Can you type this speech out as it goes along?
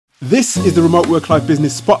This is the Remote Work-Life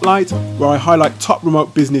Business Spotlight, where I highlight top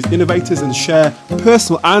remote business innovators and share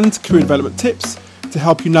personal and career development tips to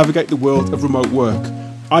help you navigate the world of remote work.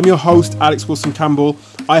 I'm your host, Alex Wilson-Campbell.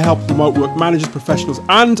 I help remote work managers, professionals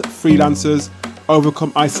and freelancers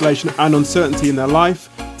overcome isolation and uncertainty in their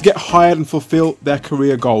life to get hired and fulfill their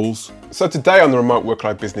career goals. So today on the Remote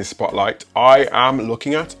Work-Life Business Spotlight, I am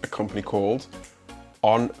looking at a company called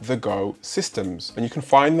On The Go Systems, and you can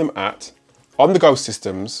find them at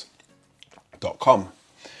onthegosystems.com.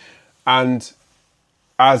 And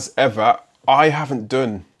as ever, I haven't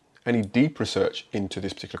done any deep research into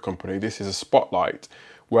this particular company. This is a spotlight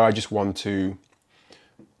where I just want to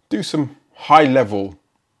do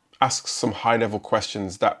ask some high level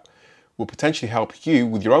questions that will potentially help you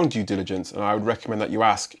with your own due diligence. And I would recommend that you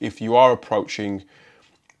ask if you are approaching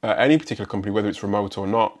any particular company, whether it's remote or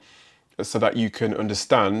not, so that you can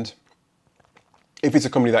understand if it's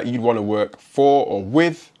a company that you'd want to work for or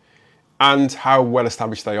with, and how well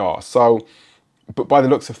established they are. So, but by the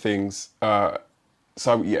looks of things, On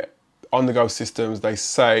The Go Systems, they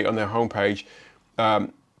say on their homepage,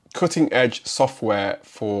 cutting edge software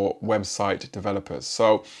for website developers.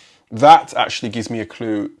 So that actually gives me a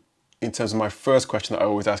clue in terms of my first question that I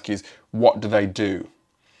always ask is, what do they do?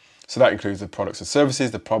 So that includes the products and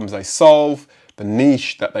services, the problems they solve, the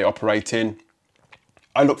niche that they operate in.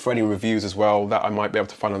 I look for any reviews as well that I might be able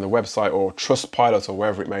to find on the website or Trustpilot or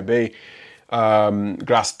wherever it may be,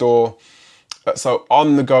 Glassdoor. So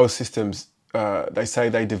On The Go Systems, they say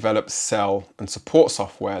they develop, sell and support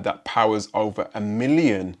software that powers over 1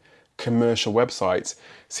 million commercial websites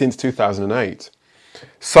since 2008.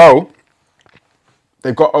 So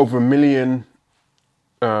they've got over 1 million,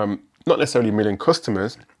 not necessarily 1 million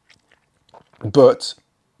customers, but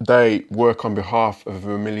they work on behalf of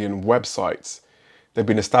 1 million websites. They've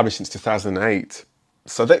been established since 2008.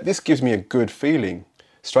 So this gives me a good feeling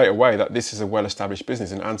straight away that this is a well-established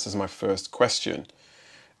business and answers my first question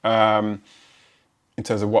in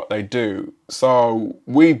terms of what they do. So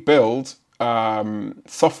we build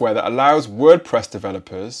software that allows WordPress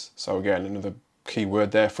developers, so again, another key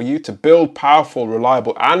word there for you, to build powerful,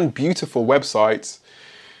 reliable and beautiful websites.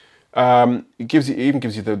 It even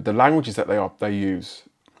gives you the languages that they use.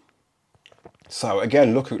 So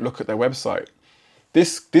again, look at their website.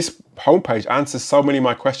 This homepage answers so many of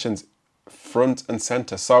my questions front and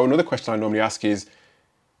center. So another question I normally ask is,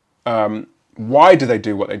 why do they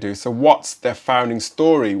do what they do? So what's their founding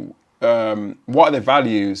story? What are their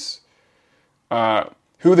values? Who are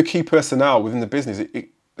the key personnel within the business?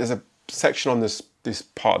 There's a section on this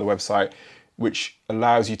part of the website which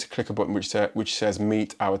allows you to click a button which says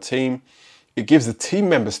meet our team. It gives the team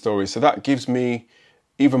member stories. So that gives me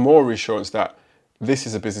even more reassurance that this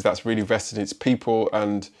is a business that's really vested in its people,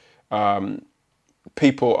 and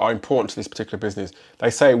people are important to this particular business.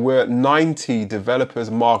 They say we're 90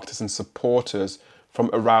 developers, marketers and supporters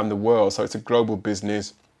from around the world. So it's a global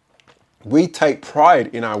business. We take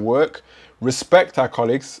pride in our work, respect our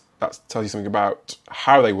colleagues. That tells you something about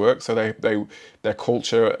how they work. So their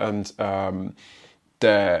culture and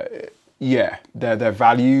their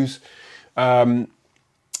values.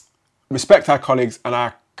 Respect our colleagues and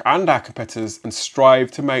our competitors, and strive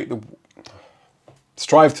to make the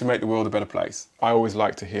world a better place. I always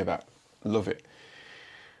like to hear that. Love it.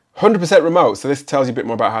 100% remote. So this tells you a bit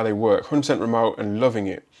more about how they work. 100% remote and loving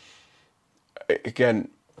it. Again,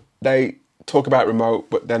 they talk about remote,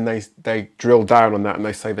 but then they drill down on that and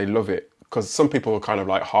they say they love it, because some people are kind of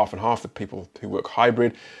like half and half, the people who work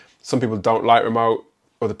hybrid. Some people don't like remote,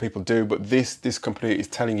 other people do, but this company is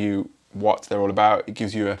telling you what they're all about. It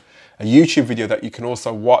gives you a YouTube video that you can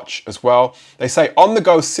also watch as well. They say On The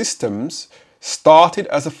Go Systems started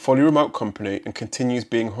as a fully remote company and continues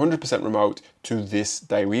being 100% remote to this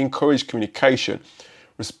day. We encourage communication,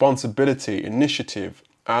 responsibility, initiative,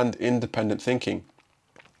 and independent thinking.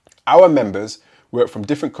 Our members work from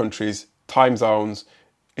different countries, time zones,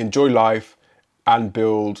 enjoy life, and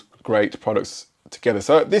build great products together.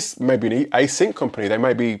 So this may be an async company. They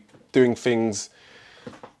may be doing things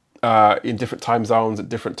in different time zones at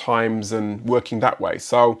different times and working that way.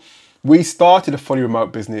 So we started a fully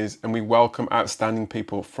remote business and we welcome outstanding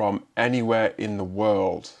people from anywhere in the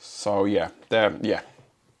world. So don't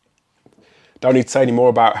need to say any more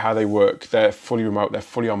about how they work. They're fully remote, they're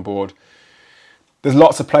fully on board. There's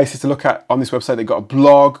lots of places to look at on this website. They've got a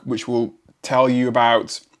blog which will tell you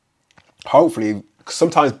about, hopefully,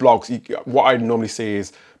 sometimes blogs, what I normally see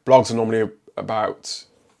is blogs are normally about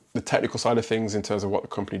the technical side of things in terms of what the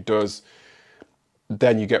company does.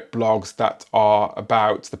 Then you get blogs that are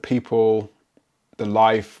about the people, the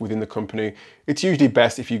life within the company. It's usually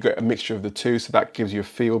best if you get a mixture of the two, so that gives you a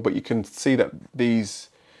feel, but you can see that these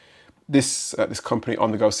this company,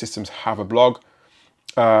 On The Go Systems, have a blog.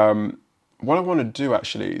 What I want to do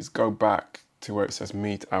actually is go back to where it says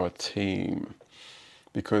meet our team,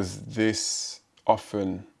 because this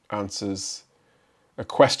often answers a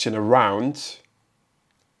question around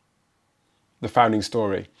the founding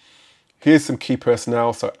story. Here's some key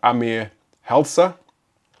personnel. So Amir Helsa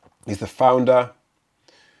is the founder.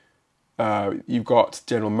 You've got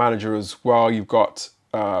general manager as well. You've got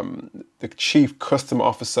the chief customer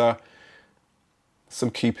officer.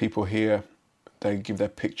 Some key people here. They give their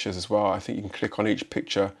pictures as well. I think you can click on each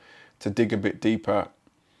picture to dig a bit deeper.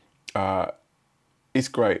 It's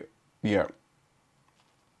great. Yeah.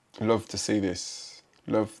 Love to see this.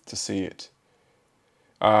 Love to see it.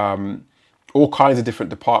 All kinds of different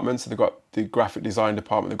departments. So they've got the graphic design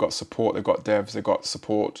department, they've got support, they've got devs, they've got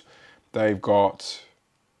support, they've got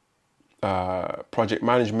project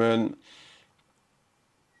management,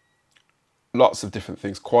 lots of different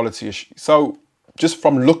things, quality issues. So just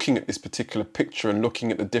from looking at this particular picture and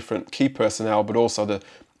looking at the different key personnel, but also the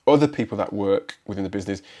other people that work within the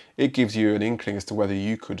business, it gives you an inkling as to whether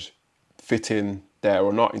you could fit in there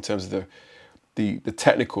or not in terms of the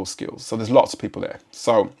technical skills. So there's lots of people there.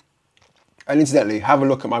 So, and incidentally, have a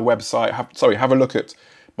look at my website. Have a look at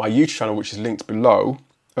my YouTube channel, which is linked below,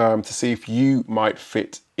 to see if you might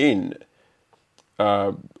fit in.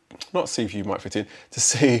 Not see if you might fit in, to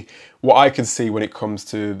see what I can see when it comes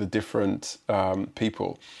to the different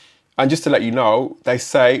people. And just to let you know, they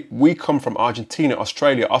say we come from Argentina,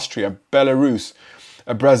 Australia, Austria, Belarus,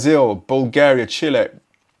 Brazil, Bulgaria, Chile,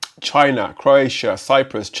 China, Croatia,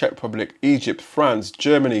 Cyprus, Czech Republic, Egypt, France,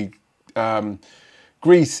 Germany,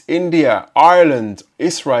 Greece, India, Ireland,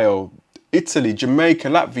 Israel, Italy, Jamaica,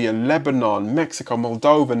 Latvia, Lebanon, Mexico,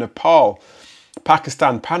 Moldova, Nepal,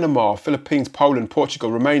 Pakistan, Panama, Philippines, Poland,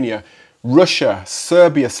 Portugal, Romania, Russia,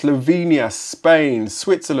 Serbia, Slovenia, Spain,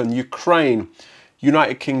 Switzerland, Ukraine,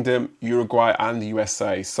 United Kingdom, Uruguay, and the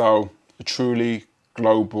USA. So a truly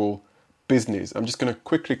global business. I'm just going to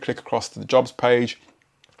quickly click across to the jobs page.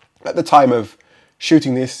 At the time of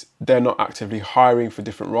shooting this, they're not actively hiring for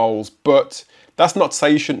different roles, but that's not to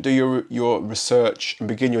say you shouldn't do your research and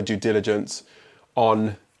begin your due diligence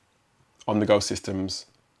on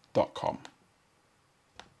thegosystems.com.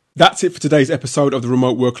 That's it for today's episode of the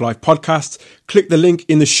Remote Work Life podcast. Click the link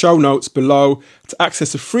in the show notes below to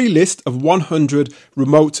access a free list of 100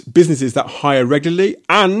 remote businesses that hire regularly.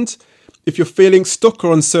 And if you're feeling stuck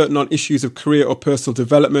or uncertain on issues of career or personal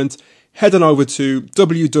development, head on over to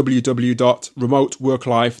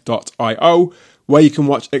www.remoteworklife.io, where you can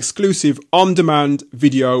watch exclusive on-demand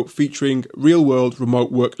video featuring real-world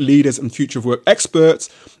remote work leaders and future of work experts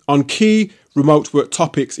on key remote work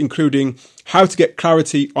topics, including how to get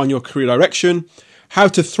clarity on your career direction, how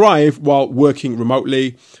to thrive while working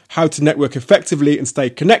remotely, how to network effectively and stay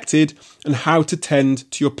connected, and how to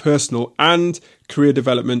tend to your personal and career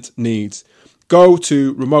development needs. Go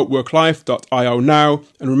to remoteworklife.io now,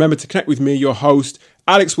 and remember to connect with me, your host,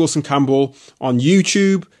 Alex Wilson Campbell, on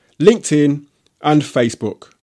YouTube, LinkedIn, and Facebook.